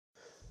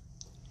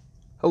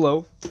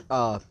Hello.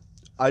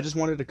 I just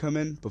wanted to come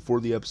in before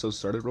the episode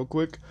started real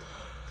quick.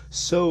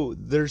 So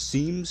there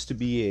seems to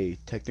be a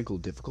technical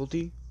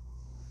difficulty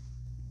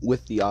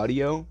with the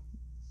audio.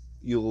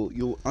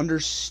 You'll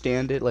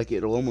understand it, like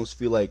it'll almost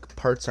feel like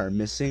parts are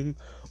missing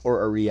or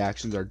our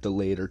reactions are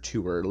delayed or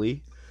too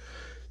early.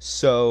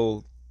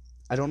 So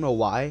I don't know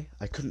why.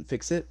 I couldn't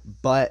fix it,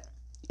 but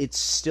it's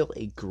still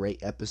a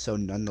great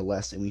episode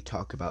nonetheless, and we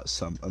talk about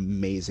some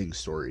amazing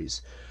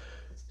stories.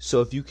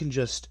 So if you can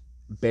just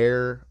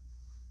bear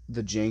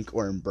the jank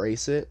or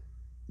embrace it,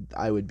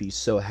 I would be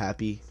so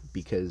happy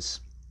because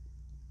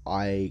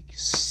I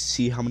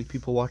see how many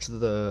people watch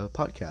the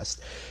podcast.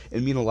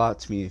 It'd mean a lot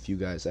to me if you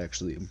guys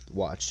actually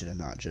watched it and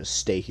not just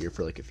stay here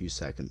for like a few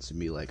seconds and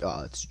be like,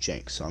 "Oh, it's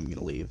jank, so I'm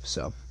gonna leave."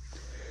 So,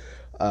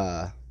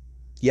 uh,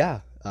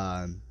 yeah,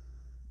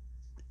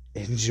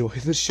 enjoy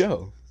the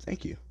show.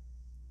 Thank you.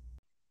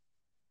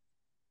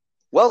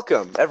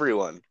 Welcome,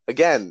 everyone,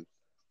 again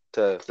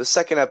to the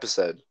second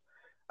episode.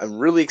 I'm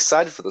really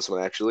excited for this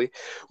one, actually.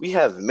 We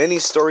have many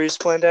stories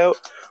planned out.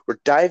 We're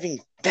diving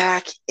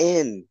back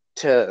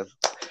into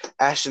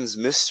Ashton's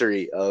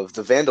mystery of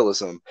the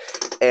vandalism,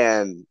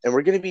 and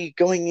we're going to be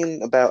going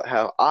in about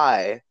how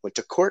I went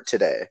to court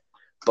today,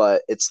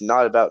 but it's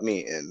not about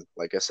me, and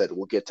like I said,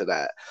 we'll get to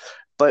that.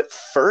 But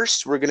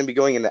first, we're going to be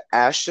going into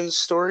Ashton's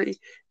story,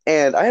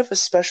 and I have a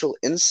special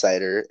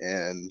insider,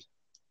 and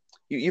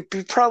you'd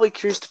be probably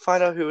curious to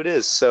find out who it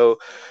is. So,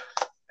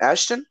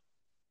 Ashton?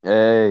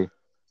 Hey,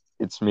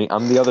 it's me.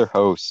 I'm the other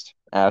host,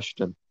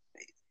 Ashton.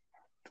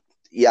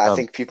 Yeah, I Um,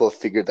 think people have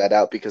figured that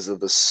out because of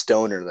the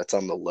stoner that's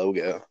on the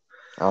logo.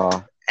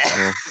 uh,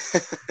 yeah,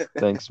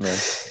 thanks, man.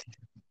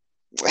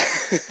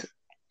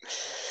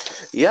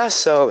 Yeah,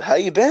 so how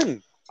you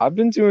been? I've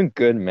been doing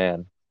good,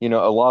 man. A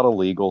lot of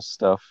legal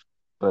stuff,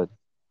 but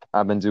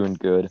I've been doing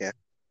good. Yeah,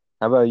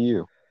 How about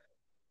you?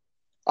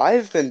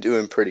 I've been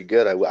doing pretty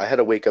good. I had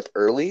to wake up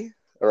early,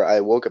 or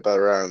I woke up at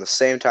around the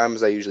same time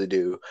as I usually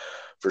do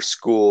for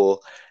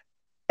school,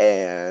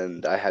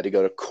 and I had to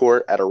go to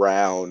court at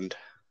around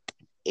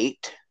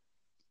 8,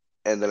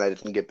 and then I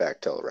didn't get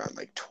back till around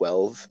like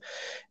 12.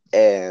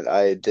 And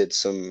I did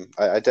some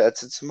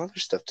other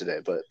stuff today,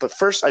 but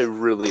first I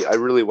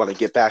really want to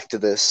get back to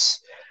this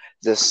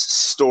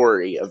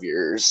story of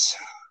yours,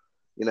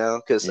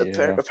 because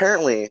Yeah,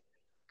 apparently,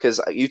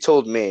 because you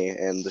told me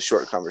in the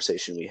short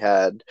conversation we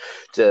had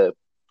to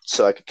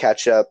so I could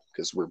catch up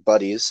because we're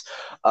buddies.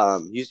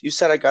 You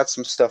said I got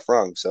some stuff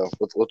wrong, so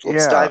let's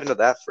yeah, dive into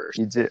that first.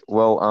 you did.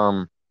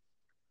 Well,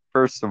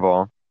 first of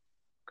all,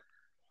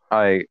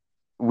 I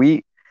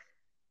we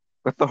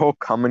with the whole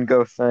come and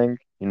go thing,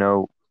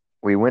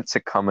 we went to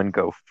come and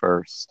go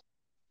first,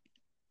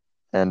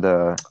 and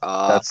Uh,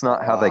 that's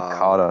not how they uh,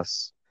 caught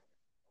us.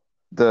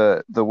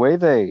 The way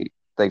they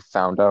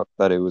found out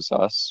that it was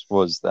us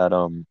was that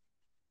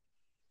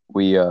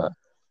we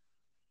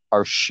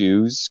our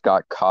shoes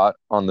got caught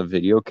on the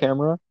video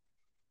camera,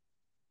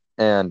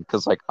 and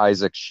because like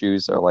Isaac's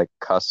shoes are like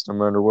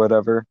custom or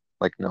whatever,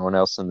 like no one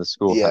else in the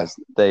school yeah. has.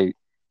 They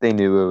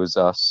knew it was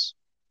us.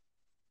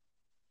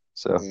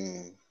 So,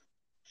 Mm.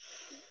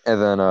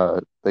 and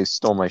then they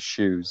stole my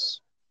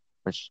shoes,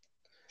 which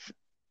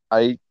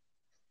I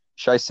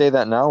should I say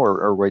that now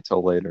or wait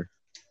till later?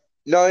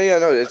 No, yeah,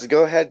 no.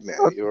 Go ahead, man.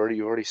 Okay. You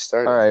already All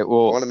started. right. You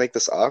Well, want to make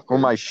this well,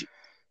 awkward?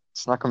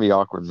 it's not gonna be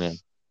awkward, man.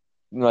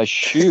 My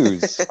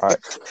shoes. All right.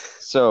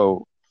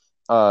 So,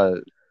 uh,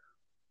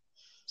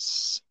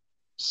 s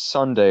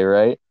Sunday,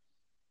 right?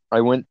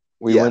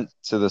 We Yeah. went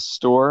to the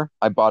store.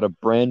 I bought a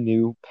brand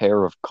new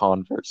pair of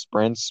Converse,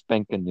 brand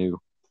spanking new.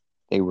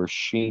 They were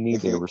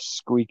sheeny, they Hmm. were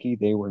squeaky,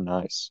 they were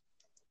nice.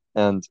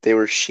 And They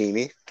were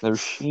sheeny. they're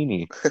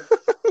sheeny.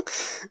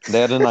 They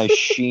had a nice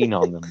sheen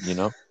on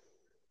them.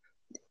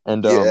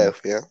 And Yeah,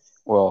 yeah.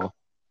 well,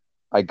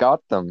 I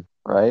got them,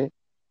 right?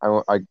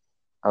 I I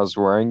I was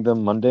wearing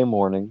them Monday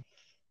morning.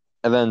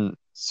 And then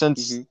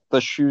since Hmm.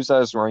 the shoes I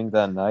was wearing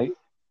that night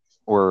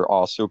were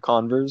also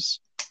Converse,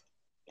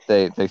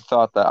 they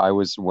thought that I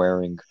was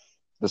wearing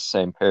the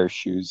same pair of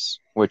shoes,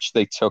 which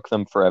they took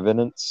them for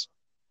evidence,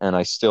 and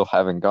I still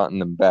haven't gotten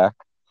them back.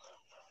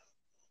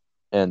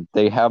 And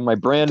they have my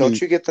brand new.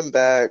 Don't you get them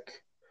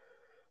back?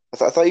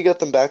 I thought you got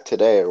them back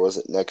today, or was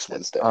it next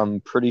Wednesday?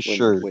 I'm pretty When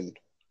sure. when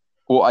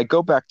Well, I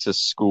go back to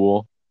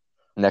school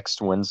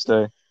next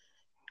Wednesday.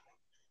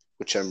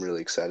 which I'm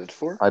really excited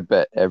for. I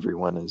bet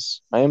everyone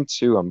is. I am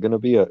too. I'm gonna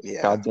be a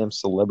Yeah. goddamn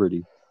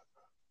celebrity.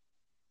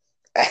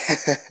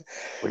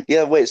 Wait,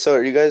 Yeah, wait, so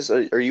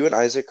are you and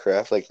Isaac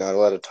Kraft like not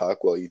allowed to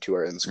talk while you two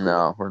are in school?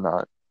 no, we're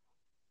not.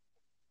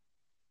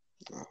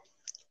 Oh,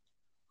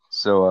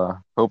 So,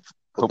 well,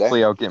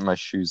 hopefully dang. I'll get my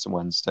shoes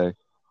Wednesday.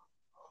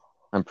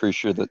 I'm pretty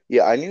sure that.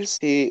 Yeah, I need to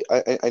see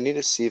I need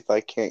to see if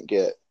I can't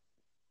get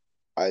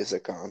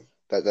Isaac on.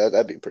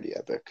 That'd be pretty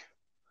epic.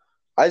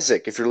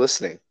 Isaac, if you're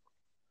listening,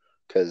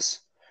 because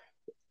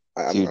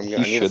Dude, he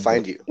I need to should.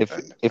 find you.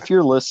 If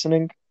you're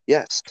listening,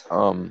 Yes.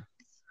 um,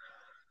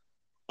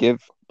 give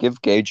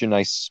Gage a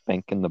nice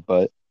spank in the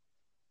butt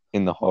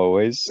in the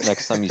hallways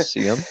next time you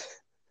see him.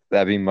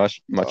 That'd be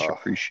much Oh,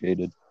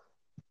 appreciated.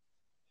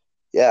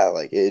 Yeah,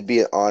 like it'd be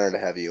an honor to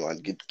have you on.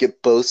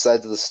 Get both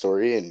sides of the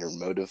story and your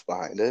motive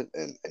behind it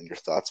and your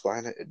thoughts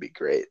behind it. It'd be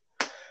great.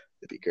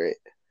 It'd be great.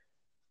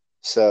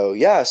 So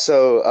yeah,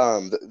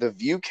 the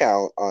view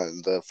count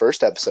on the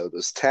first episode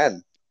was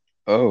 10.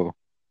 Oh,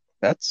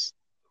 that's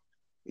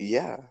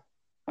Yeah.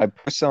 I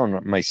posted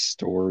on my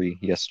story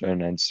yesterday on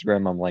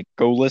Instagram. I'm like,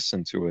 go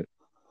listen to it.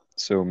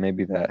 So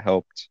maybe that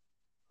helped.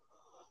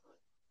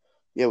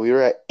 Yeah, we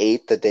were at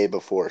 8 the day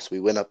before, so we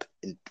went up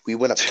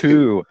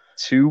two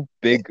Two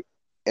big.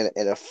 in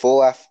a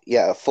full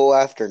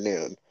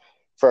afternoon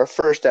for our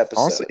first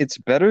Honestly, episode. it's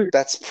better.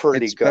 That's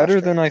pretty It's better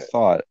gosh than darn I good.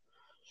 thought.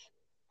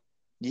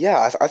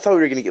 Yeah, I thought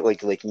we were gonna get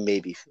like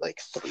maybe like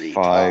three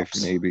Five,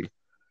 tops. maybe.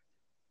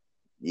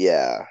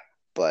 Yeah,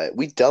 but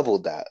we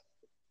doubled that.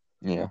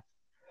 Yeah.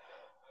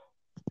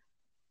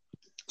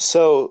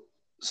 So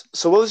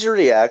what was your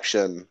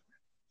reaction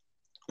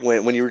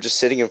when you were just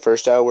sitting in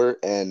first hour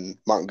and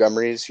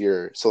Montgomery's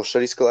your social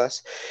studies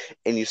class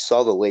and you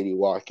saw the lady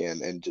walk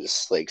in and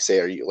just like say,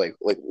 are you like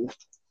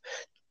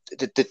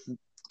did, did,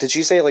 did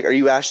she say like, are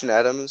you Ashton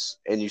Adams?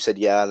 And you said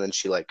yeah, and then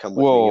she like come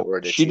with me, Well, or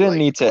did she she didn't like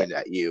need to. point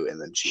at you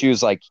and then She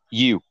was like,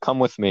 "You come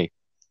with me,"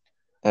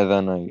 and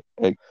then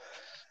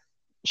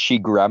she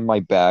grabbed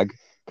my bag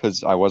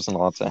because I wasn't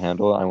allowed to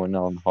handle it. I went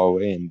down the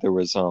hallway and there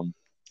was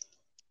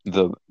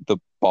the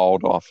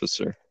bald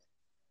officer,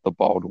 the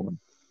bald one.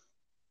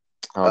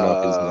 I don't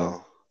know his name. uh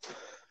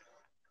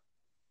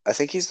I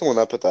think he's the one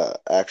up at the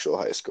actual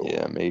high school.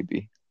 Yeah,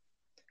 maybe.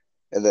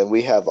 And then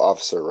we have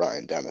Officer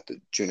Ryan down at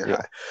the junior Yeah.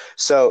 high.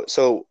 So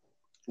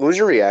what was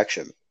your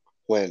reaction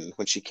when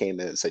she came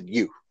in and said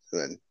you,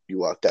 and then you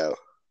walked out?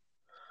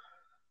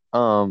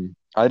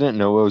 I didn't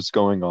know what was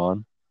going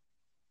on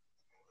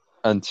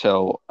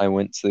until I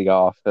went to the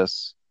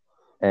office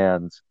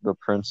and the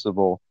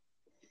principal,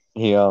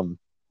 he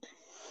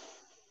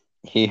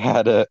he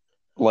had a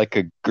like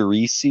a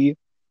greasy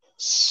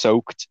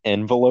soaked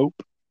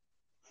envelope,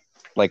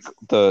 like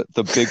the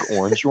big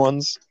orange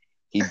ones.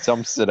 He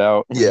dumps it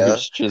out and Yeah.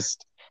 there's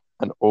just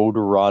an old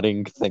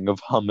rotting thing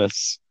of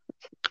hummus.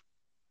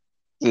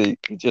 He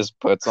just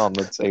puts on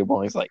the table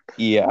and he's like,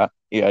 yeah,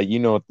 you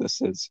know what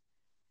this is.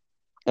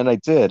 And I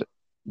did.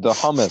 The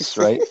hummus,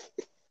 right?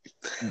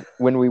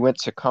 When we went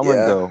to Come and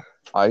Yeah. Go,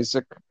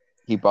 Isaac,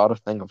 he bought a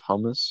thing of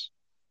hummus,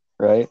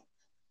 right?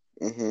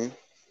 Mm-hmm.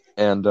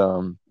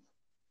 And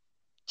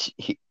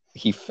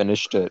he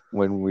finished it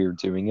when we were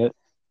doing it.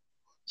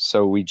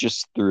 So we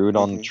just threw it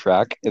on the Mm-hmm.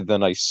 track, and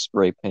then I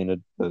spray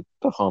painted the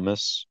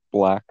hummus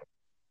black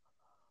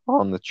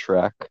on the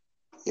track.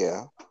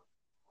 Yeah.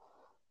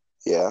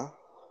 Yeah.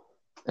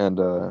 And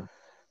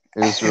it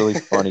was really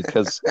funny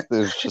because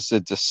there's just a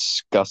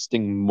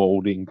disgusting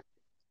molding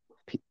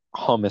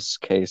hummus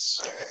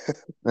case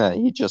that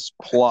he just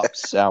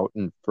plops out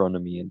in front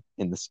of me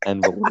in this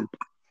envelope.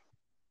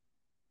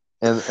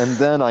 And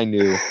then I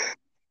knew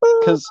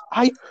because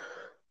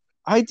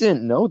I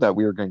didn't know that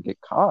we were gonna get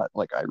caught.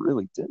 Like I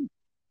really didn't.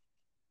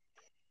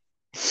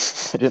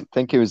 I didn't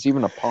think it was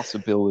even a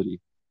possibility.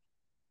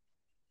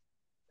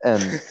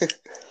 And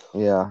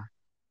yeah,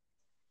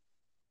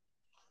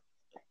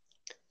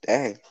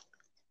 Dang.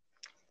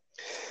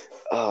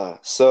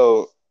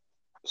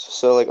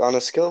 So like on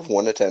a scale of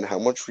 1 to 10, how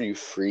much were you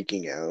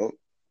freaking out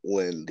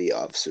when the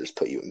officers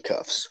put you in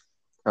cuffs?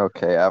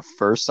 okay. At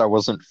first, I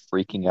wasn't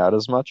freaking out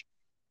as much,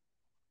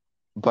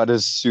 but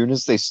as soon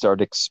as they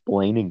started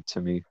explaining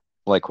to me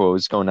like what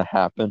was going to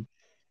happen,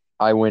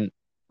 I went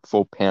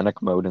full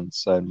panic mode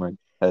inside my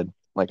head.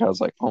 Like I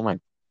was like, oh my,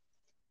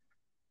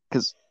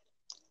 because,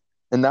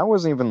 and that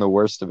wasn't even the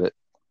worst of it.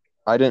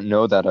 I didn't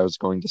know that I was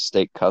going to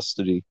state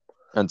custody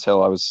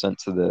until I was sent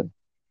to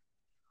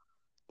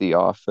the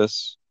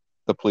office,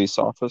 the police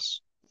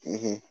office,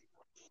 Mm-hmm.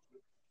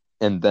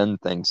 and then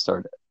things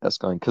started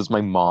escalating because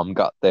my mom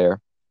got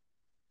there,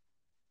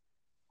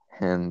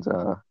 and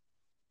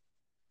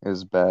it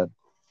was bad.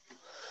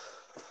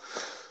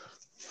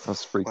 I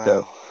was freaked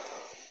out. Wow.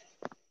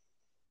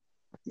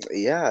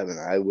 Yeah, I mean,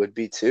 I would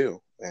be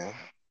too. Yeah.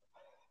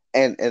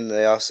 And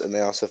they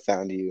also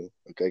found you,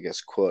 like, I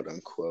guess, quote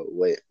unquote.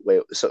 Wait.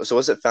 So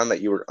was it found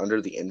that you were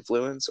under the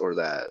influence or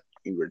that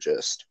you were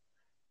just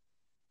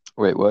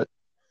Wait, what?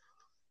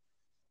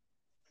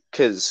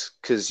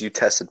 because you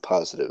tested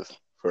positive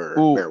for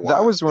Well, that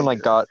marijuana was when I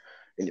got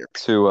in your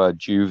to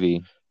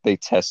juvie. They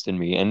tested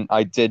me, and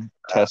I did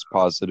test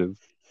positive.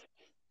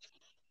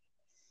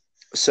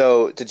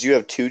 So did you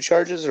have two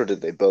charges or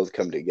did they both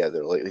come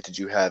together? Like did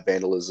you have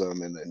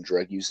vandalism and then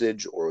drug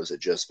usage or was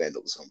it just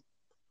vandalism?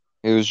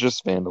 It was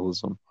just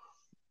vandalism.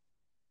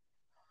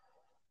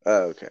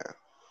 Oh, okay.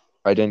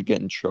 I didn't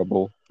get in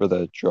trouble for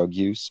the drug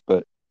use,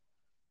 but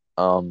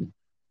um,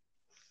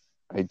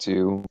 I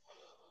do.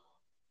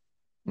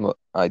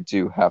 I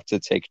do have to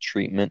take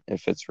treatment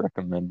if it's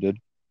recommended,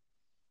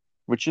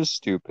 which is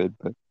stupid,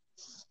 but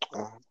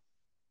Uh,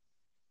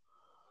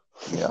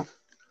 yeah.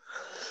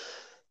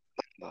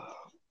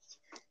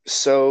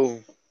 So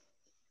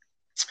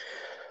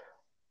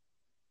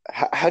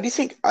how do you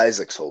think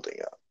Isaac's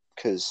holding up?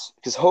 Because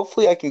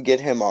hopefully I can get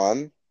him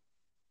on,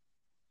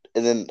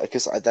 and then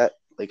because that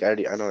like I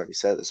know I already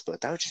said this,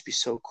 but that would just be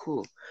so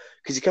cool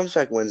because he comes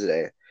back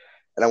Wednesday,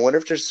 and I wonder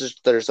if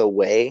there's a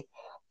way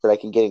that I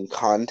can get in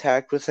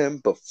contact with him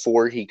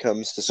before he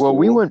comes to Well,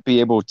 we school. wouldn't be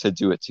able to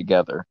do it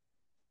together.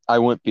 I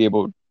wouldn't be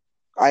able.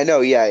 I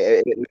know, yeah,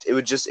 it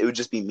would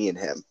just be me and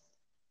him.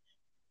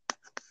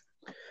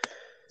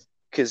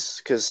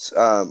 Because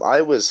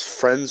I was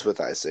friends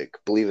with Isaac,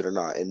 believe it or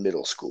not, in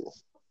middle school.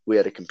 We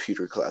had a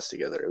computer class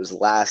together. It was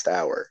last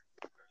hour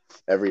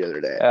every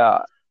other day,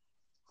 Yeah.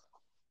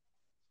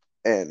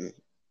 and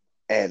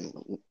and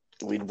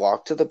we'd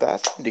walk to the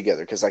bathroom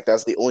together because like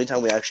that's the only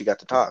time we actually got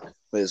to talk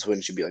is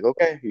when she'd be like,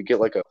 okay, you get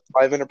like a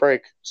 5 minute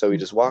break. So we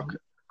just walk,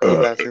 go to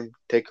the bathroom,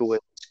 take a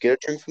whip, get a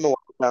drink from the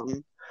water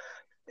fountain,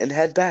 and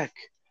head back.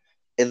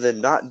 And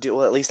then not do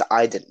well. At least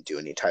I didn't do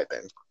any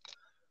typing.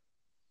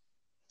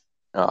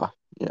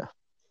 Yeah.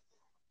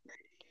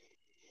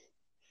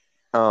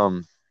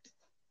 Um.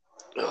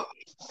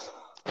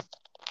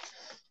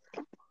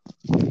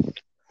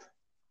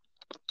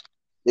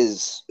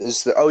 Is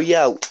the oh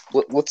yeah?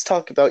 Let's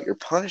talk about your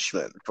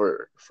punishment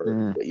for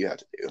Mm. what you have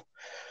to do.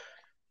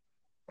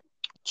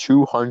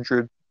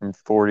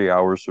 240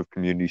 hours of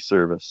community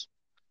service.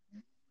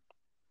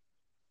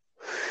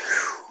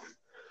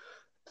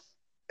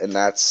 And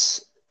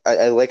that's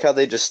I like how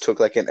they just took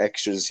like an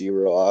extra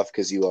zero off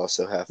because you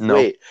also have No.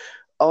 wait.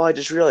 Oh, I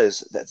just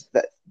realized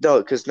that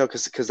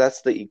because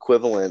that's the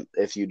equivalent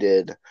if you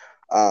did,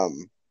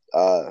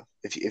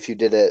 if you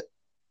did it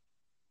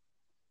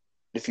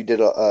if you did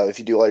if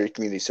you do all your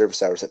community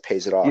service hours that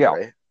pays it off, Yeah.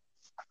 right?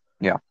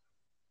 Yeah.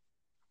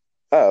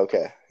 Oh,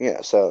 okay.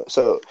 Yeah.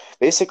 So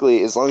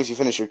basically, as long as you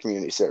finish your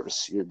community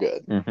service, you're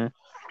good. Mm-hmm.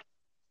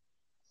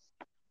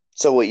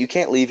 So what, you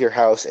can't leave your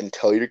house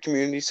until your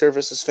community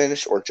service is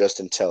finished, or just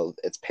until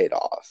it's paid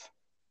off?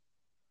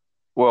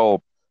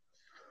 Well,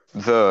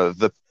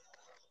 the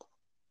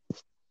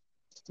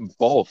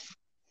both,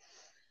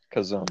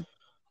 because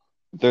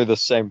they're the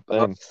same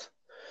thing.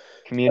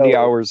 Community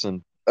Oh, hours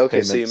and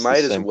okay. So you payments the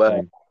might as same well.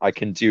 thing. I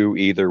can do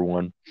either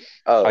one.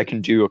 Oh, I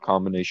can do a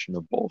combination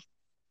of both.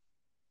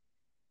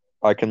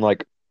 I can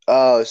like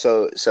oh.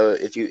 So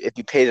if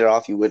you paid it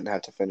off, you wouldn't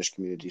have to finish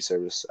community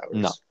service hours.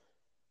 no.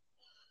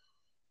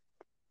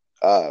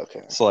 Oh, okay.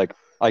 It's like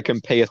I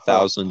can pay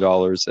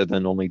 $1,000 and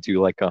then only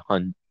do like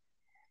 100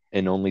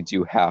 and only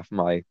do half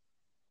my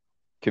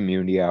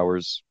community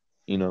hours.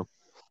 You know,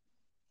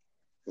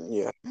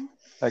 Yeah.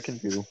 I can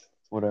do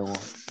what I want.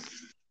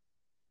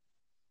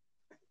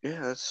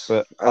 Yeah, that's.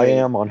 But I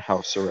am on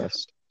house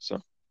arrest,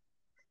 so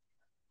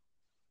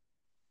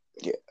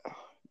Yeah.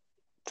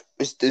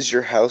 Is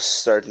your house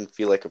starting to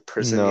feel like a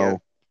prison no,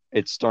 yet?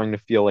 it's starting to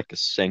feel like a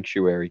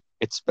sanctuary.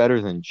 It's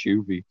better than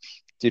juvie.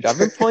 Dude, I've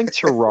been playing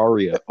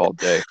Terraria all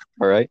day,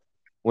 all right?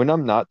 When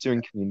I'm not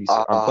doing community,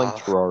 I'm playing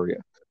Terraria.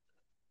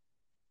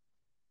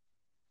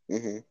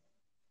 Mm-hmm.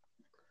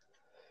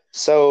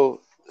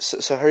 So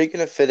how are you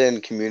gonna fit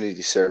in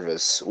community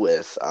service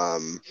with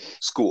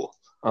school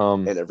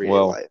and everyday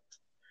Well, life?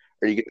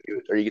 Are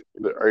you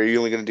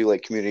only gonna do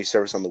like community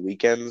service on the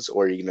weekends,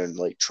 or are you gonna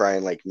like try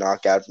and like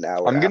knock out an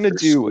hour I'm gonna after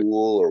do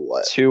school, or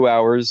what? 2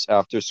 hours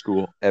after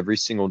school every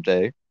single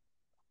day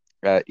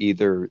at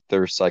either the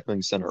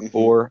recycling center Mm-hmm.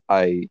 or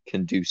I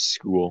can do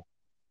school.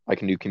 I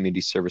can do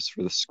community service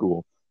for the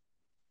school.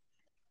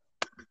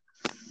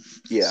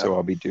 Yeah. So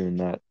I'll be doing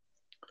that.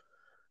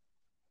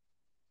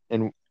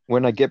 And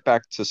when I get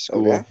back to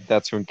school, Okay.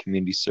 that's when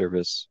community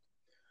service,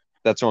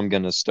 that's when I'm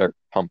gonna start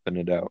pumping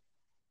it out.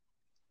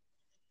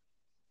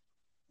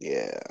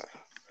 Yeah.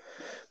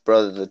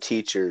 Brother, the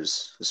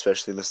teachers,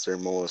 especially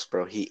Mr. Molis,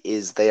 bro,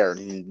 they are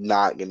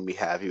not gonna be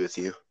happy with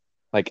you.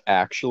 Like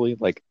actually,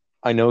 like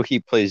I know he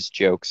plays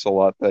jokes a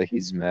lot that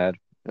he's mad.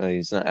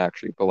 He's not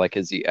actually, but like,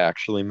 is he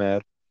actually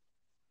mad?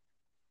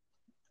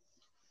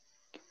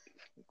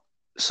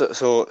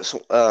 So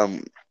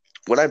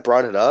when I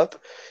brought it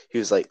up, he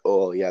was like,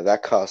 "Oh yeah,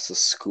 that costs the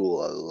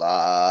school a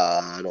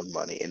lot of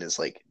money," in his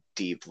like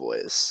deep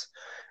voice,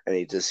 and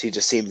he just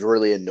seemed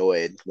really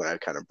annoyed when I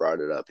kind of brought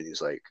it up, and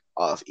he's like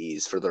off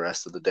ease for the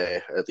rest of the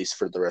day, or at least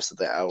for the rest of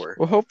the hour.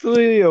 Well,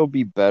 hopefully it'll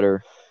be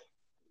better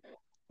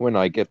when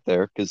I get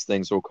there because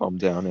things will calm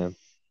down and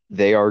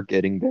they are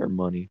getting their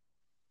money.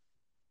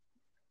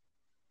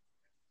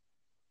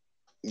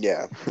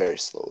 Yeah, very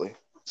slowly.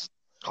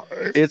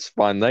 It's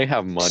fine. They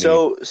have money.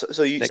 So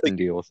They can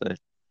deal with it.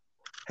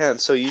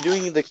 So you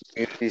doing the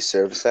community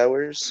service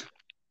hours,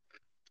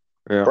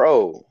 Yeah.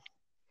 bro?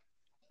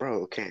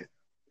 Okay.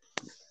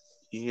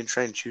 You can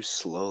try and chew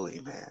slowly,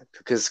 man.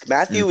 Because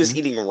Matthew was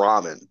eating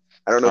ramen.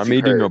 I don't know if I'm you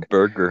eating heard. a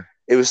burger.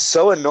 It was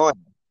so annoying.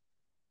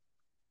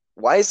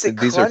 Why is it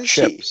These crunchy? are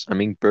chips. I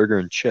mean burger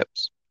and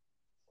chips.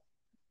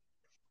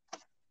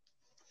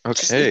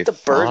 Just Okay, eat the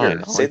burger. fine.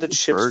 I'll Save eat the the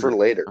chips for burger.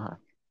 later.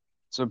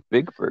 It's a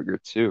big burger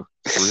too.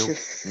 It's a real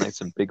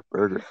nice and big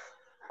burger.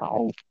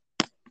 Oh,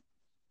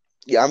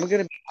 Yeah, I'm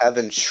gonna be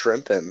having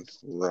shrimp and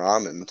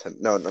ramen.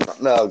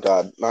 No,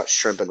 God, not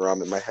shrimp and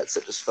ramen. My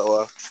headset just fell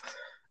off.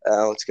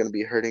 It's gonna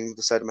be hurting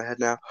the side of my head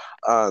now.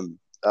 I'm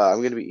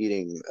gonna be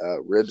eating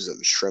ribs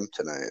and shrimp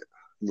tonight.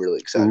 I'm really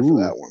excited for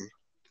that one.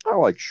 I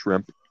like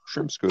shrimp.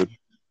 Shrimp's good.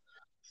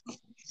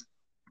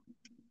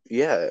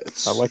 Yeah,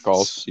 I like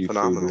all it's seafood,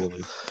 phenomenal.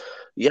 really.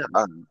 Yeah,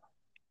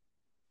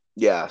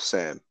 yeah,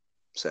 same.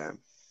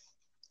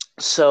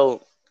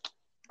 So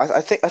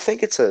I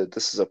think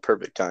this is a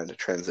perfect time to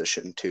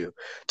transition to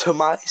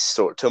my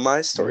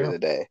story of Yeah. the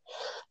day.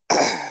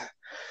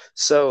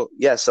 So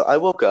yeah, so I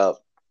woke up.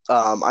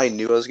 I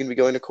knew I was going to be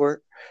going to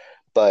court,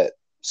 but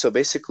so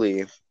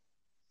basically,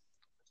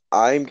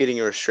 I'm getting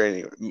a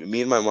restraining.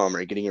 Me and my mom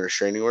are getting a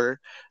restraining order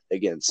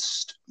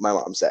against my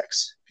mom's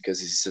ex because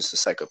he's just a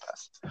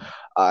psychopath.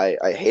 I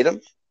hate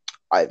him.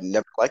 I've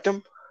never liked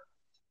him.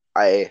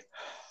 I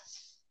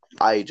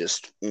I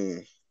just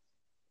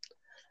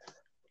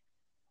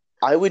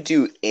I would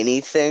do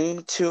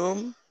anything to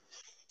him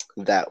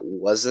that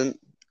wasn't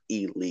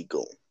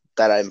illegal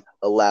that I'm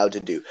allowed to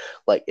do.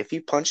 Like if he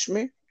punched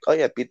me, oh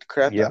yeah, beat the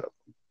crap Yeah. out of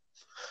him.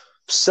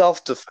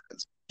 Self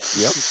defense.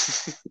 Yep.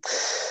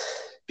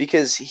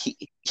 Because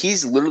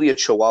he's literally a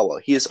chihuahua.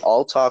 He is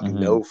all talk, Mhm.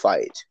 no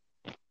fight.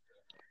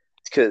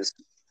 Because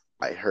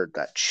I heard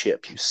that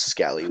chip, you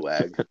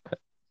scallywag.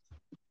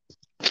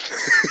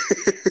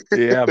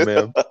 Yeah,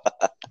 man.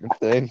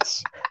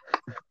 Thanks.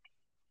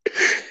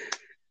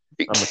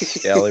 I'm a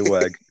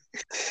scallywag.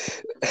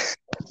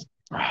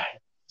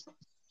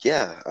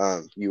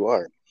 Yeah, you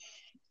are.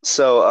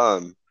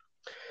 So,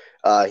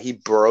 he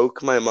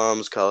broke my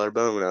mom's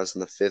collarbone when I was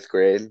in the 5th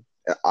grade.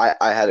 I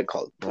had to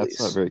call the That's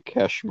not police. very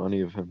cash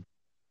money of him,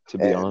 to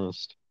be And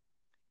honest.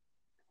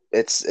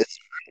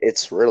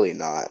 it's really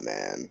not,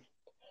 man.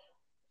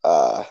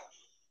 Uh,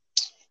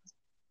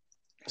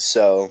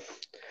 so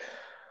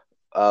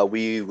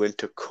we went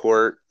to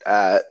court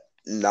at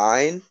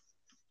 9.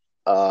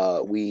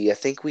 I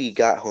think we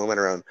got home at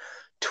around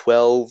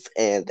 12,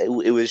 and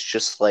it was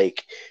just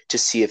like to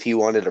see if he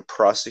wanted to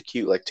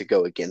prosecute, like to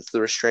go against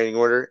the restraining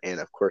order, and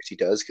of course he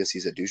does because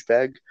he's a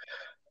douchebag.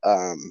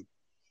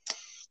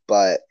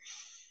 But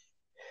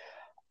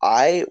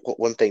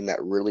one thing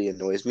that really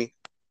annoys me,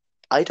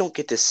 I don't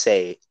get to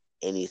say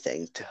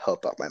anything to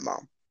help out my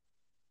mom.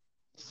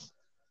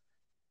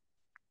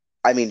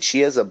 I mean, she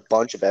has a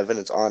bunch of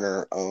evidence on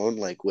her own,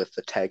 like with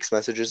the text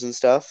messages and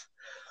stuff,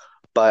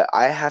 but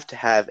I have to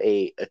have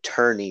a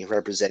attorney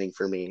representing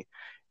for me,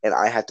 and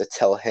I have to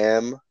tell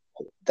him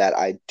that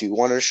I do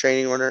want a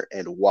restraining order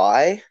and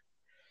why,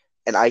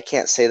 and I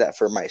can't say that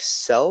for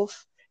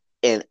myself,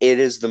 and it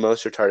is the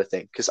most retarded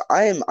thing because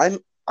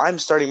I'm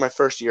starting my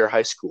first year of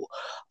high school.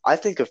 I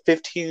think a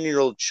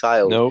 15-year-old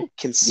child No,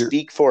 can you're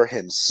speak for you're not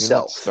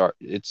himself.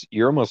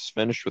 you're almost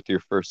finished with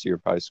your first year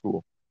of high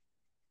school.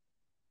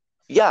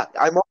 Yeah,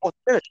 I'm almost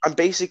finished. I'm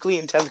basically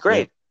in 10th Yeah.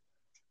 grade.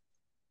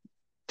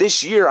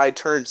 This year I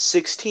turned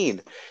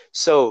 16.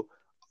 So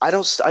I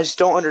just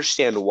don't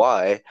understand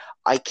why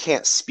I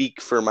can't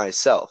speak for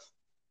myself.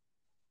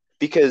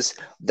 Because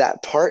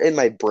that part in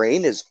my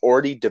brain is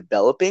already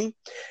developing.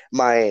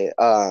 My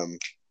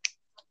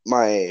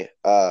my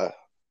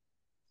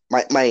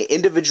my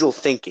individual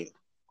thinking.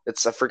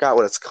 I forgot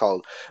what it's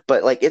called,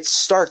 but like it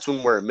starts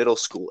when we're in middle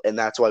school, and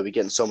that's why we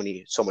get in so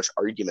much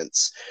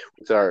arguments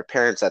with our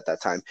parents at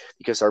that time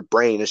because our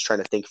brain is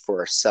trying to think for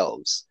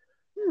ourselves.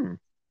 Hmm.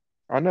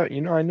 I know,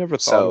 I never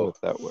thought of So it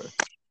that way.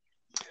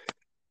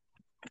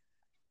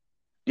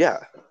 yeah,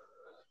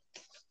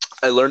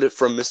 I learned it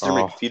from Mr. Oh,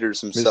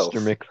 McFeeters Mr. himself.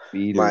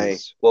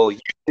 McFeeters.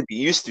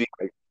 Used to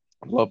be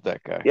Love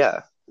that guy.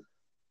 yeah.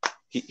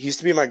 He used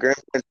to be my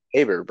grandparents'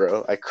 neighbor,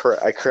 bro. I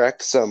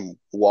cracked some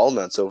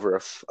walnuts over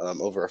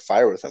a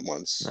fire with him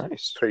once. It's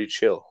Nice. pretty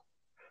chill.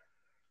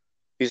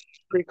 He's a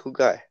pretty cool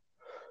guy.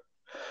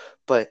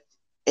 But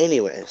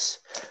anyways,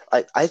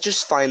 I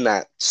just find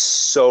that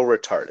so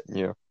retarded.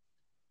 Yeah.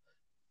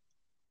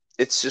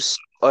 It's just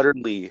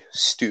utterly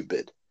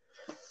stupid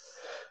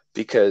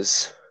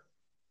because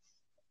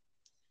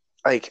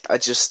like I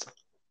just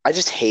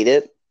hate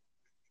it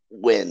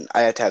when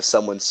I have to have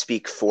someone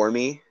speak for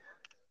me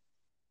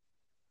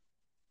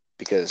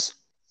because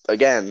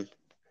again,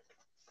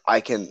 I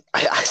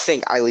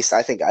think at least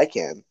I think I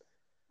can.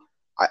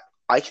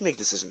 I can make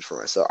decisions for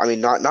myself. I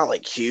mean not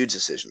like huge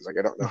decisions. Like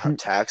I don't know how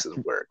taxes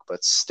work, but Yeah.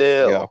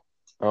 still.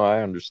 Oh,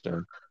 I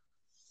understand.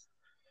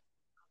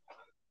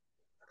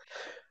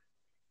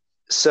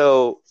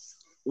 So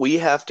we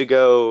have to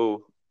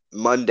go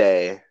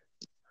Monday.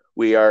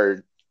 We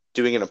are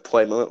doing an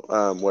appointment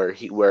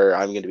where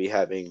I'm going to be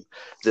having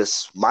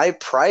my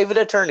private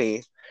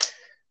attorney.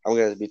 I'm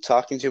going to be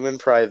talking to him in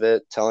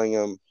private, telling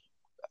him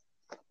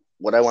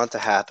what I want to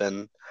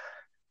happen,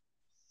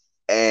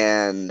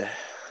 and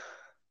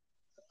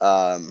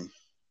um,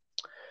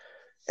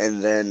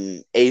 and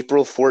then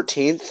April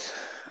 14th,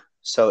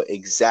 so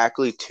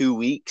exactly 2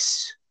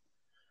 weeks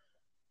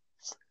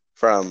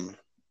from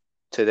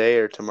today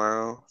or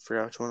tomorrow. I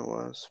forgot which one it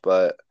was,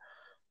 but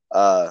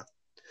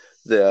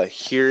the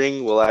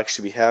hearing will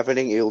actually be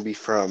happening. It will be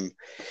from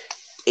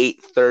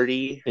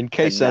 8:30 In to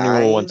case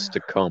anyone 9. wants to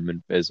come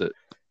and visit,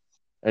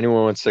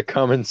 anyone wants to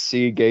come and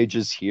see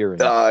Gage's hearing.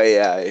 Oh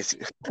yeah,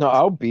 No,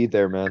 I'll be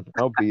there, man.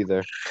 I'll be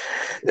there.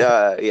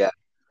 yeah.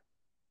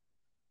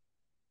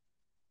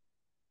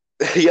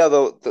 Yeah,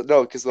 no,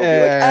 because they'll be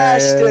like Hey.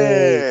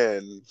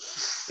 Ashton.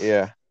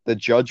 Yeah, the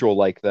judge will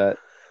like that.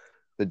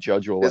 The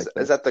judge will Is like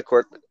is that. that the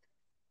court?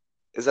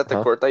 Is that the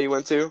Huh? court that you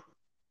went to?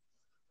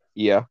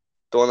 Yeah,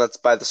 The one that's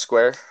by the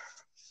square?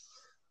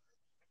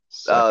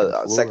 second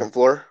floor. Second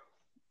floor.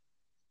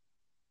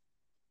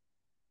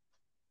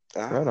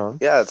 Right on.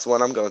 Yeah, that's the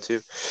one I'm going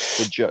to.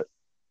 The judge.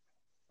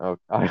 Oh,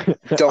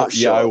 Don't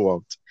yeah, I show up.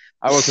 won't.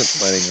 I wasn't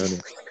planning on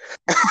it.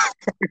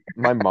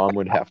 My mom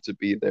would have to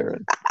be there,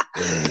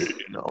 and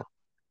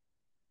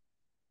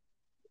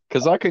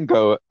because I can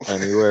go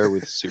anywhere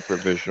with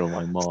supervision of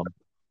my mom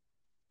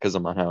because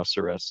I'm on house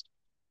arrest.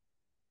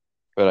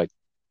 But I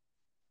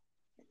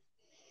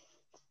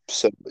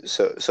So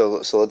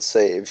let's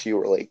say if you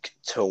were like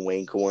to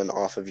wank one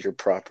off of your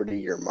property,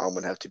 your mom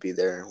would have to be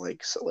there,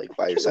 like so, like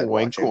by your can side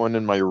wank watching. one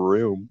in my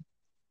room.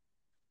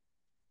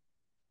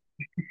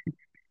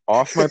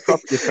 Off my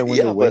property. If I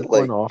want to Yeah, wank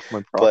one off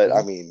my but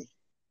I property, mean,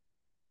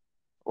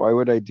 why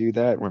would I do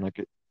that when I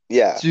could?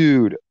 yeah,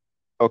 Dude,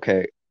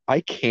 okay,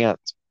 I can't.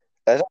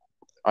 that,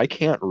 I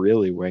can't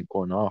really wank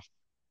one off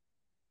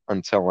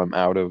until I'm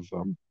out of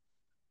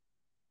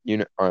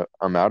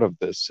I'm out of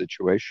this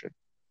situation.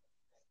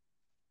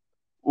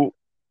 Ooh,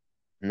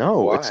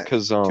 no, it's why?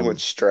 because Too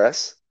much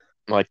stress.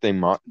 like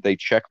they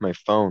check my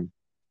phone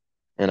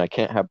and I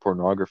can't have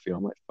pornography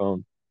on my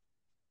phone.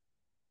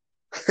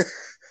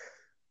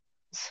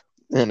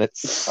 And it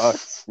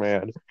sucks,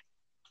 man.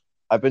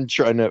 I've been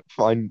trying to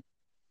find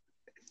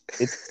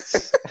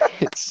it's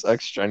it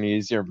sucks trying to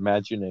use your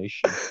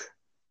imagination.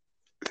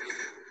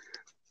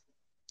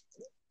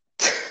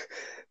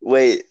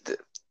 Wait,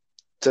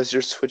 does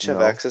your Switch have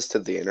No, access to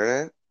the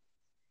internet?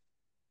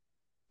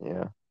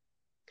 yeah.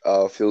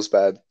 Oh, feels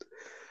bad.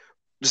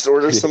 Just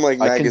order some like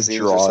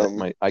magazines or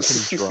something. I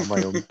can draw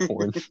my own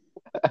porn.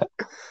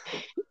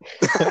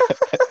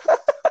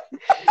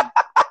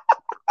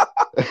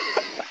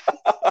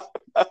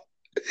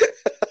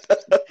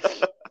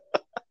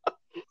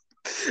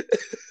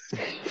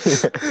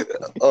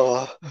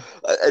 Oh,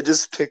 I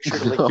just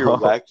pictured like your No,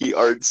 wacky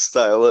art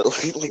style, like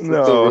the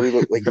no,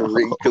 really like no.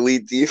 wrinkly,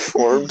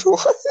 deformed one.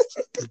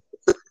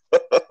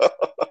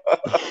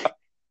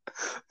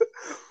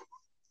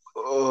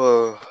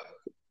 Oh,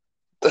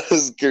 that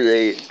was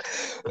great.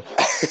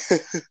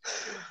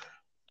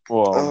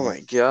 Oh Well,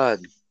 my god.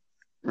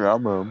 yeah,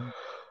 man.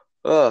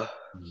 Oh,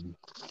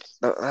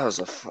 that was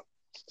a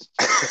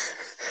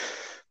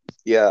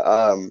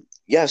yeah.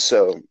 Yeah.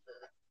 So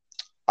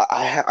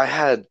I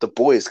had the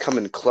boys come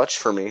in clutch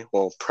for me.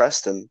 Well,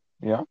 Preston,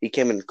 Yeah. he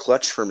came in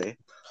clutch for me.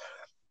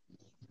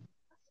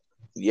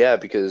 Yeah,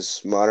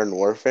 because Modern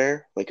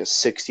Warfare, like a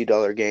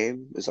 $60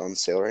 game, is on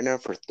sale right now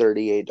for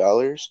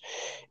 $38.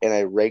 And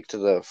I raked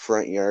the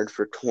front yard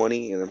for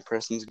 20, and then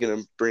Preston's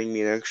gonna bring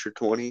me an extra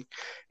 20.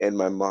 And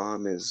my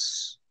mom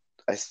is,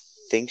 I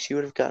think she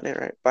would have gotten it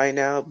right by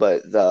now,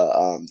 but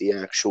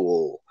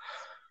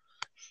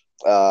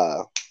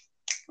uh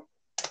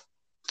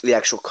the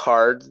actual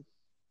card,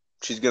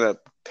 she's gonna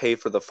pay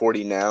for the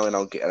 40 now, and I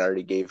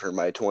already gave her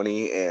my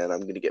 20, and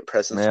I'm gonna get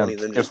Preston's Man, 20,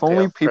 then if just pay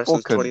only off people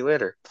Preston's could 20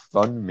 later.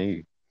 fund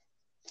me.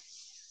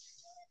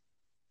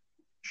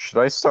 Should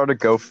I start a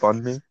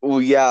GoFundMe?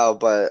 Well, yeah,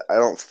 but I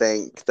don't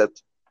think that.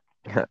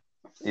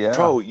 Yeah.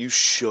 Bro, you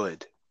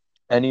should.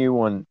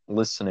 Anyone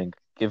listening,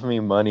 give me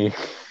money.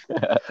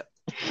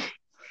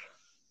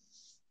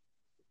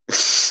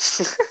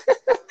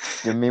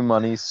 Give me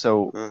money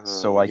so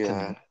Oh my I god.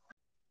 can.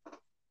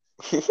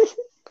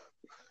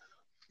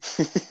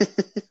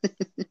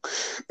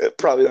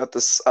 Probably not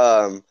this.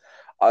 I'll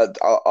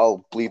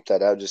bleep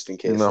that out just in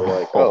case they're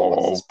like, "Oh, what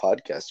is No. this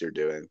podcast you're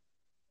doing?"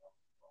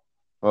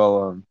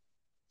 Well,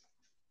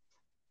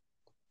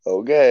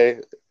 Okay,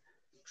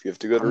 if you have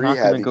to go to I'm not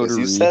rehab gonna go to because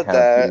you said rehab,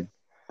 that. dude.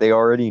 They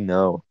already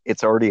know.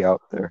 It's already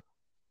out there.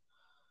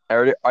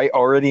 I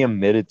already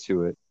admitted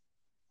to it.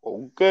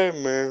 Okay,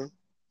 man.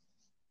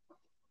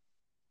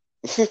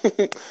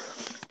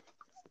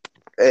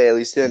 Hey, at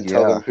least you didn't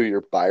tell them Yeah. who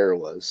your buyer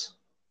was.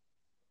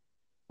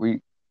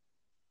 We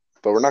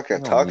But we're not I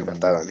going to don't talk even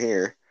about that know. on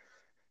here.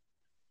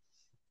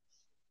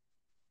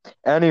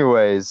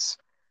 Anyways,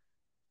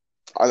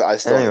 I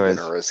still ain't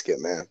gonna anyways, risk it,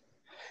 man.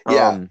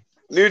 Yeah, um,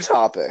 new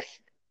topic.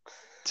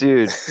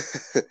 dude,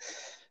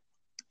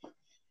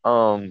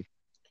 um,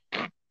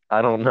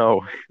 I don't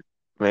know,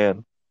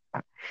 man.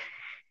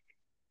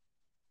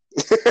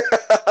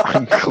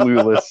 I'm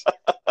clueless.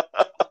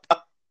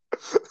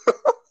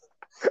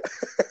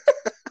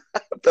 I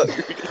thought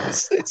you were gonna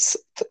say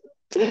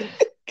something.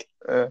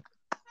 Uh,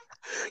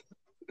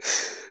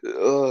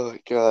 Oh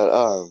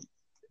god.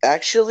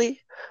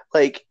 Actually,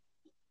 like,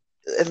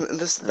 and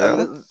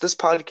yeah. this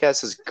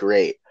podcast is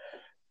great,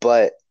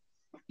 but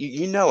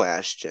you know,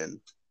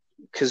 Ashton,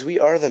 because we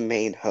are the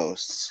main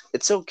hosts.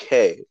 It's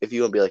okay if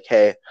you want to be like,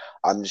 hey,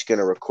 I'm just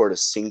gonna record a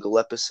single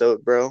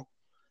episode, bro.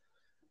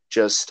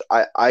 Just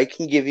I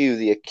can give you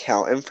the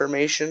account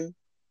information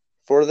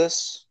for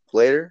this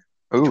later,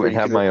 to Ooh, where and you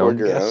have can my record own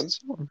your own guests.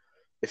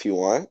 if you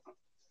want.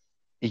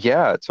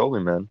 Yeah,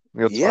 totally, man.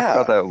 We'll talk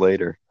about Yeah, that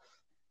later.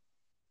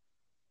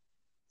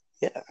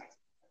 yeah.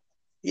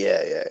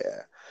 Yeah.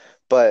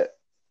 But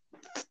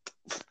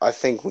I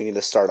think we need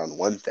to start on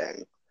one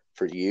thing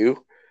for you,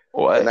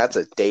 and What? that's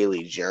a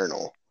daily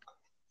journal.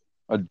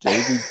 A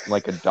daily,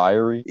 like a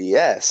diary?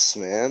 Yes,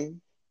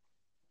 man.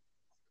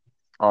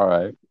 All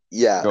right.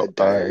 Yeah, Go. a All right.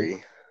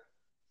 diary.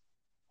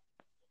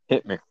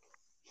 Hit me.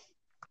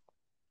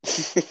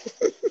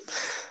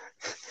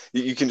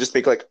 You can just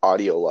make like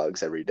audio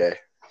logs every day.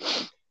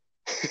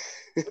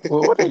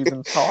 What would I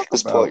even talk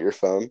Just pull out about? your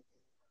phone.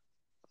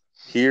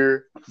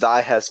 Here,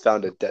 thy has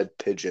found a dead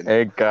pigeon.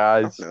 Hey, I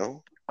guys. don't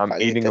know. I'm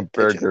Finding eating a dead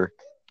pigeon. burger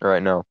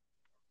right now.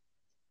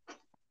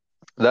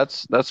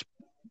 That's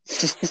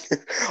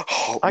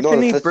Oh, I no,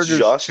 can eat that's burgers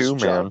Josh's too,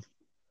 job. man.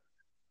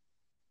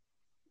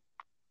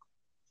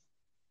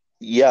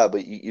 Yeah,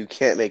 but you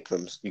can't make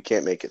them. You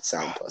can't make it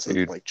sound pleasant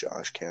Dude, like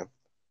Josh can.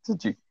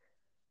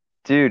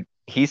 dude,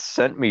 he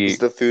sent me He's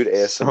the food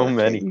so ASMR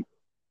many king.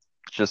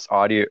 just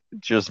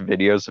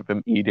videos of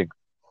him eating.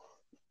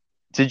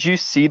 Did you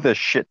see the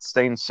shit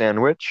stain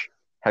sandwich?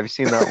 Have you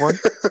seen that one?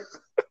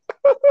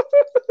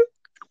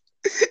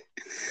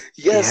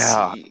 Yes,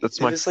 Yeah, that's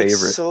it my was like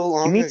favorite. so He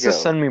long needs to ago.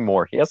 send me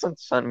more. He hasn't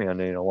sent me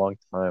any in a long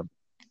time.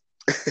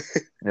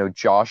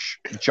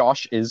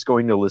 Josh is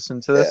going to listen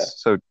to Yeah, this.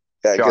 So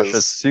yeah, Josh, as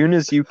because soon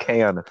as you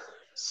can,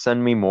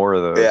 send me more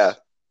of those.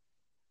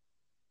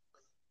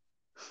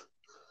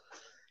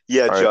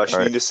 yeah, All Josh, you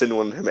right. need to send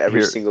one to him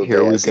every single Here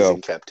day we as he's go.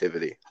 in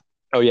captivity.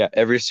 Oh yeah,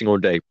 every single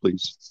day,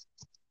 please.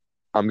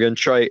 I'm gonna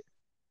try.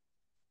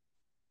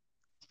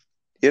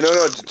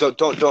 No,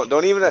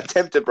 don't even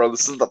attempt it, bro.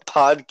 This is the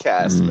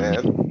podcast,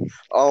 man.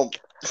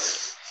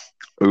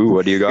 Ooh,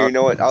 what do you Here, got? you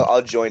know what?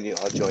 I'll join you.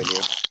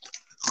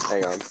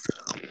 Hang on.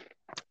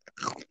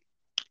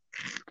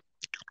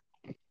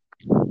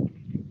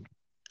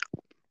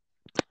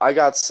 I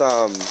got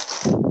some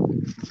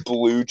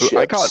blue chips.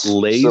 I got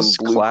Lay's some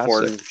blue Classic.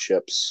 corn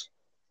chips.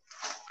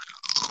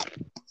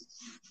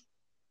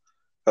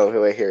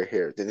 Oh, wait,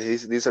 here.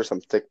 These are some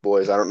thick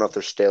boys. I don't know if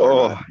they're stale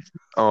or not.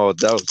 Oh,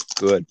 that was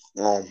good.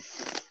 Oh,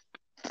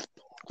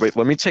 Wait,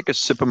 let me take a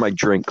sip of my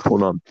drink.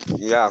 Hold on.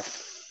 yeah.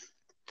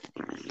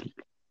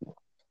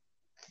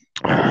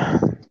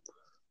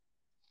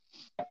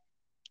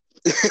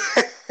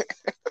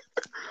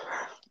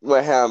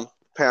 Wait,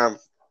 Pam,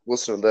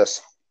 listen to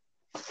this.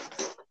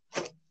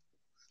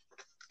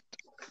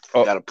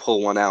 Oh. Gotta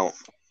pull one out.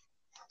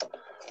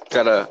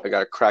 I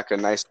gotta crack a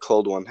nice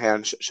cold one.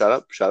 Shut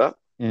up.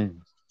 No,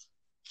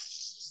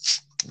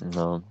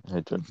 I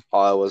didn't. Oh,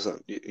 I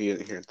wasn't. You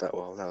didn't hear it that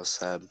well. That was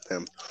sad.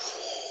 Damn.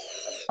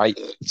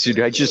 Dude,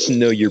 I just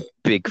know your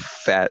big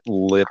fat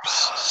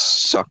lips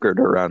suckered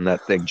around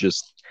that thing,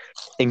 just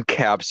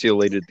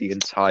encapsulated the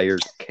entire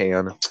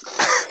can.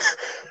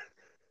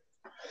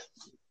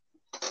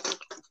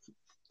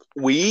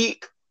 We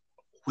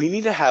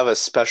need to have a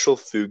special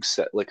food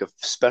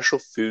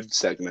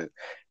segment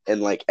in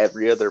like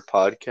every other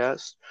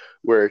podcast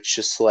where it's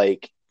just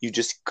like you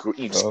just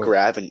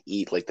grab and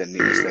eat like the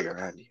nearest thing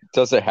around you.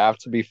 Does it have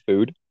to be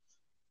food?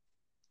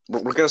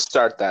 We're gonna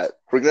start that.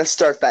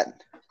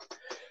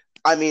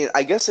 I mean,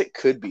 I guess it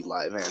could be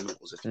live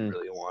animals if you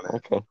really want it.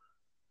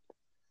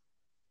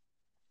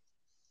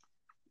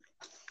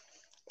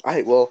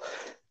 Okay. Well,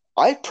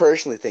 I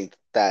personally think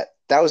that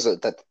was a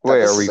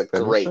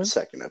great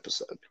second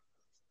episode.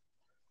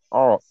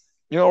 Oh,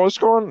 let's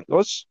go on.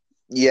 Let's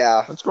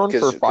go on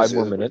for 5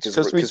 more minutes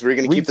because we're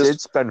gonna keep this. We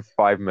did spend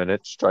 5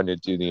 minutes trying to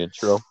do the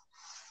intro.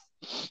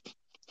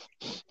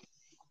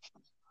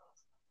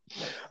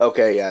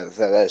 Okay, yeah,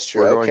 that's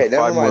true. We're going okay,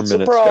 never 5 more mind.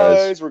 Minutes, Surprise!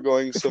 guys. We're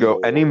going if you go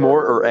any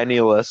more or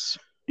any less,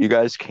 you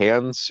guys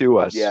can sue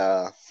us.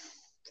 Yeah.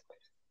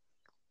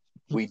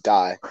 We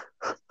die.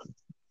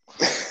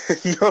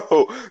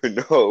 No.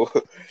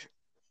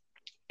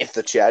 If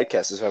the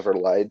Chadcast has ever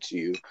lied to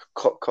you,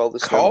 call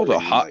this call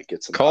number.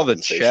 Call the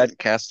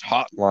Chadcast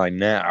hotline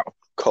now.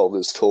 Call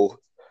this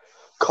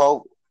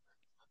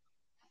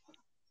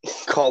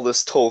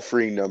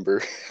toll-free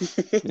number.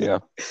 Yeah.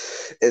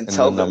 and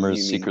tell the them number you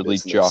is mean secretly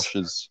business.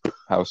 Josh's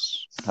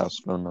house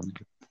phone number.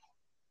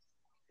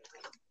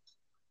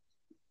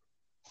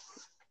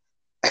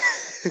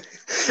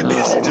 He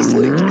just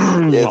like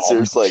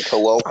answers like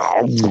hello.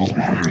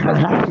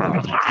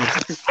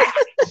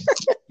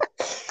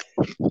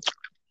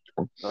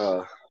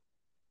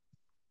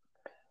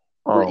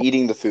 We're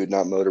eating the food,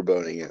 not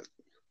motorboating it.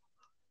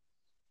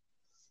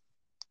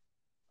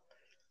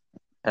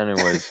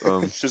 Anyways,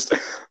 it's just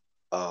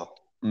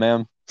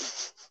ma'am,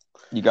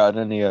 you got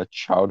any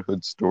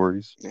childhood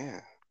stories?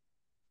 Yeah.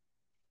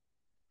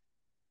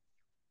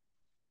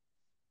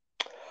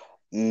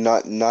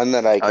 None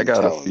that I can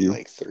tell in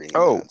like 3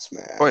 minutes,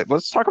 man. Wait,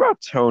 let's talk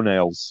about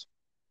toenails.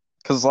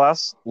 Because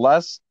last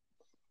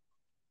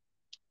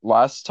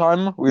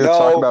time we were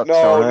talking about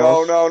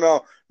toenails.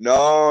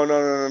 No.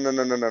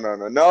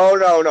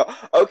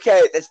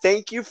 Okay,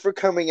 thank you for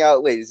coming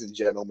out, ladies and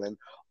gentlemen.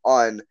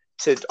 On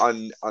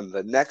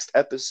the next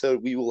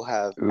episode, we will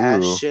have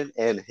Ashton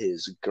and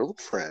his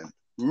girlfriend.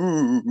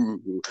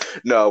 Ooh.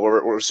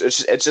 No, it's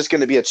just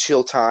going to be a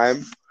chill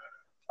time.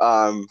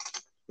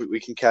 We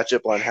can catch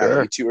up on how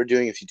Sure. you two are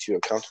doing if you two are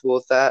comfortable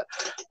with that.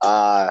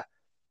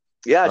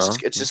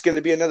 It's just going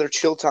to be another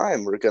chill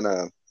time. We're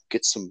gonna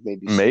get some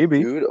some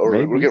food, or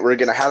we're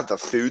gonna have the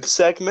food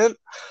segment.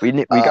 We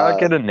gotta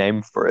get a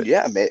name for it.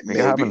 Yeah, we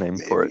gotta have a name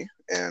for it,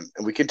 and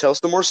we can tell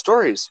some more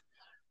stories.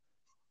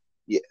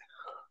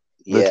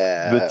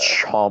 Yeah, the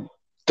chomp.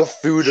 The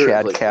food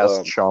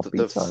Chadcast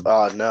chompy time.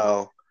 Oh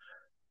no.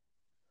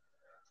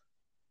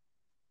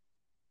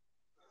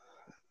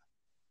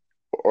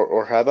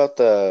 Or how about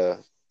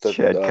the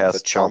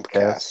Chadcast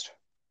Chompcast?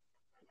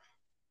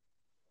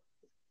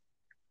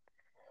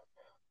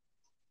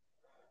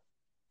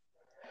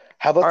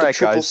 How about the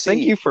Triple guys, C?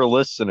 Thank you for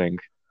listening.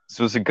 This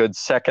was a good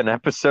second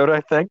episode, I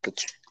think.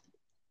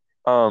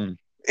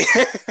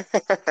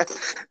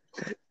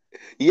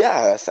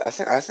 Yeah,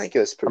 I think it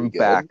was pretty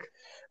good.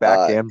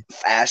 Back in.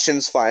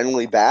 Fashion's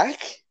finally back.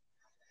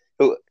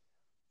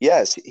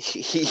 Yes,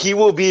 he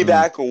will be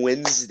back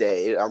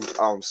Wednesday.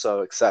 I'm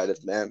so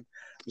excited, man.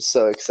 I'm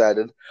so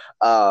excited.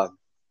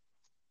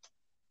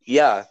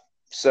 Yeah.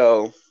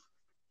 So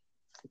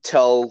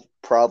till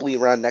probably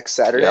around next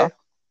Saturday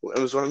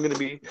is when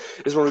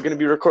we're gonna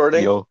be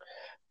recording. Yo.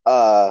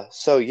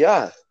 So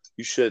yeah,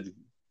 you should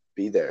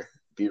be there.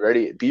 Be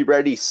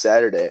ready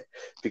Saturday,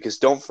 because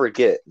don't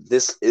forget,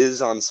 this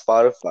is on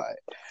Spotify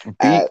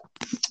at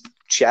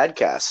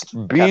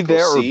Chadcast. Be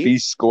there or be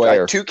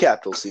square. 2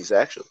 capital C's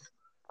actually.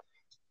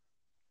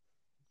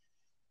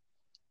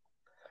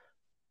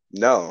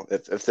 No,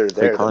 if they're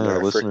there, then they're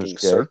a freaking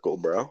circle,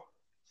 bro.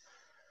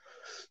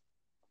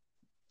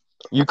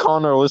 You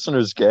calling our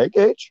listeners gay,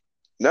 Gage?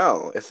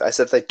 No, if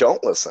they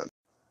don't listen.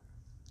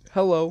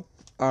 Hello.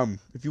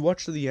 If you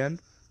watched to the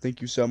end, thank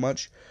you so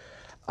much.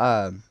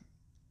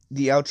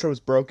 The outro is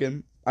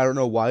broken. I don't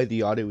know why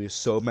the audio is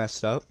so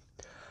messed up.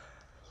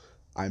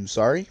 I'm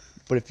sorry,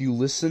 but if you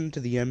listen to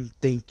the end,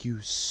 thank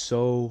you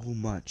so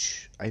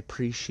much. I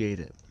appreciate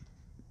it.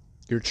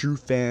 You're a true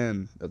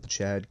fan of the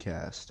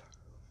Chadcast.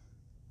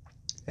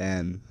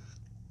 And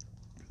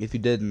if you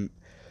didn't,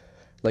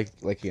 like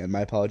again,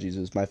 my apologies,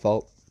 it was my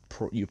fault.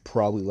 You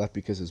probably left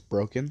because it's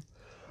broken,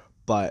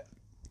 but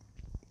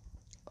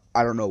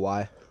I don't know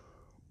why.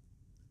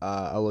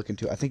 I'll look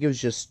into it. I think it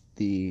was just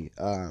the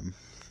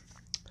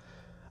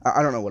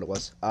I don't know what it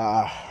was.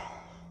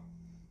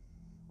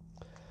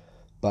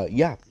 But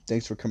yeah,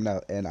 thanks for coming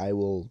out, and I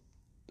will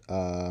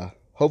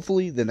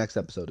hopefully the next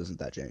episode isn't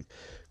that jank,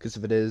 because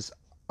if it is,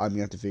 I'm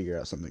gonna have to figure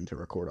out something to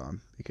record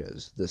on,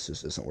 because this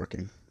just isn't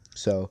working.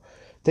 So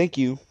thank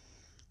you,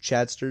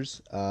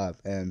 Chadsters,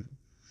 and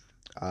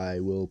I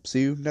will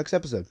see you next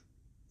episode.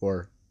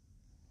 Or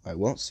I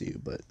won't see you,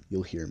 but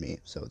you'll hear me,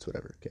 so it's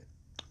whatever. Okay,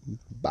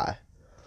 bye.